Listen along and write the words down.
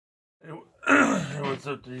What's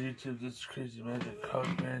up to YouTube? This is Crazy Magic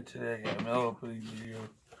Hawkman. Today I got a mail opening video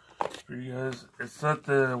for you guys. It's not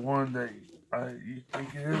the one that you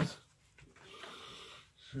think it is.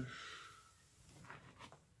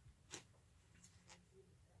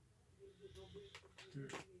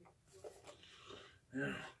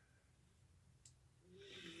 Yeah.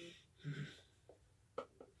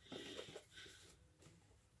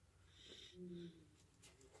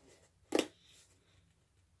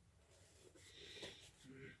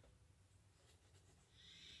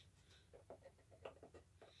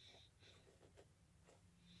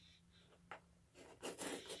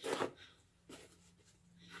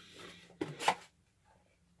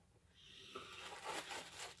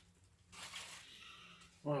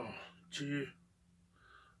 Oh, gee.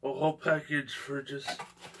 A whole package for just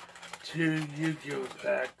 2 Yu-Gi-Oh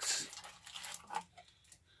packs.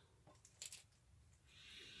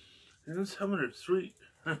 And this helmet are sweet.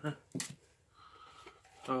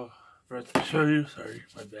 Oh, forgot to show you. Sorry,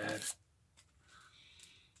 my bad.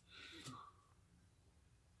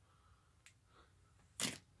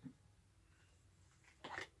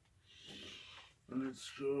 And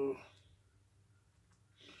let's go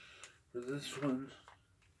for this one.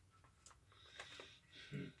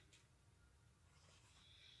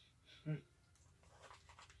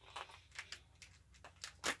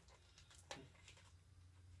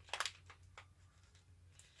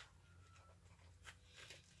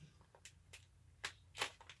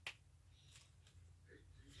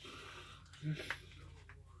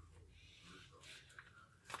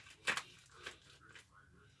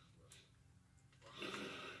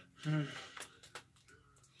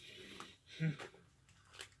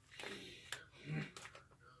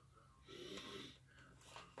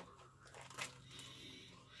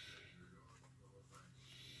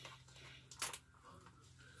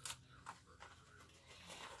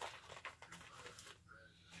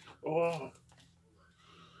 Oh,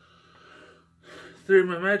 3 of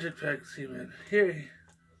my magic packs came in. Yay.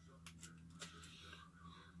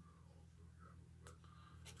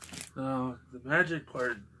 Now, the magic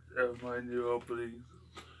part of my new opening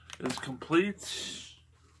is complete. Let's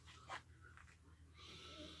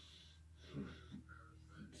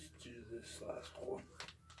do this last one.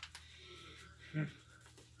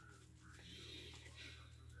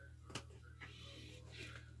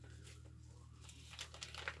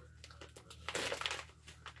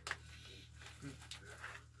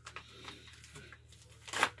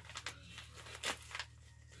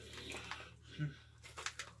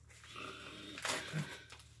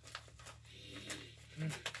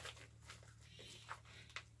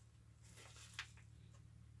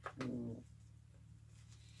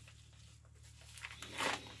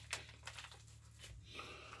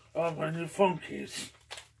 Oh, my new phone case.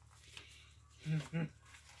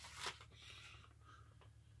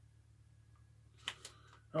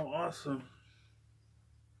 Oh, awesome.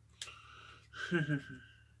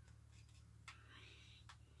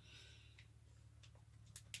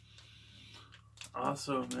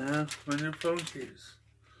 Awesome, man. My new phone case.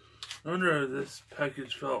 No wonder this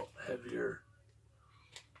package felt heavier.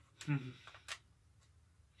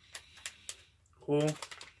 Cool.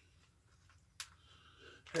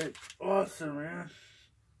 Hey, awesome, man.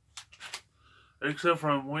 Except for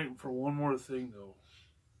I'm waiting for one more thing, though.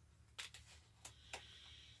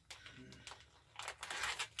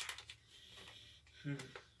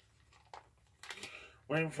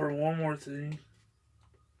 Waiting for one more thing.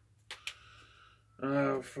 Did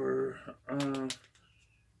I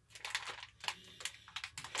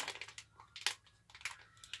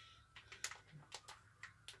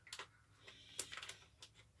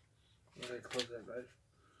close that knife?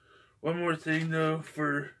 One more thing though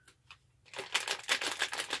for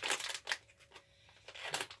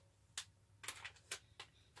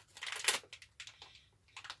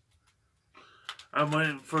I'm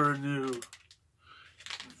waiting for a new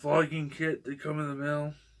vlogging kit to come in the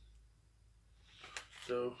mail.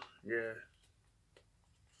 So yeah.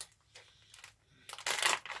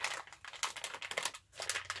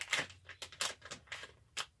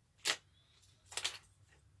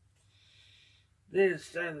 Data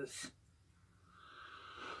status.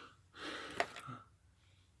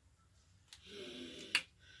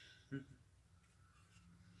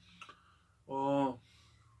 Well,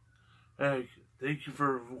 hey, thank you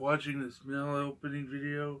for watching this mail opening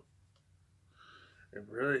video. I'm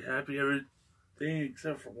really happy everything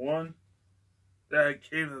except for one that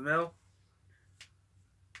came in the mail.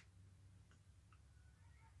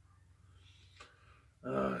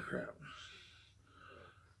 Oh crap.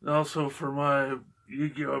 And also for my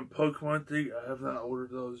Yu-Gi-Oh! Pokemon thing. I have not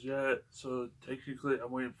ordered those yet, so technically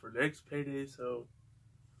I'm waiting for next payday. So,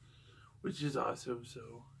 which is awesome.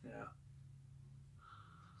 So yeah.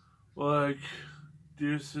 Well, like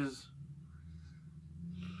Deuce's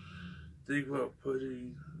think about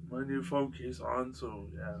putting my new phone case on. So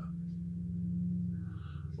yeah.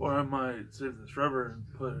 Or I might save this rubber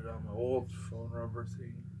and put it on my old phone rubber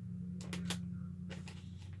thing.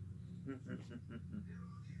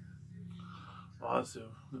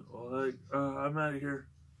 Awesome. Well, like, I'm out of here.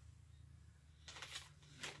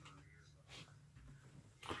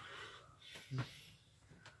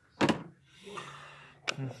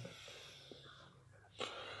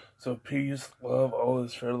 So peace, love, all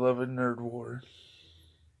this for love and nerd war.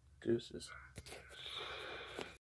 Deuces.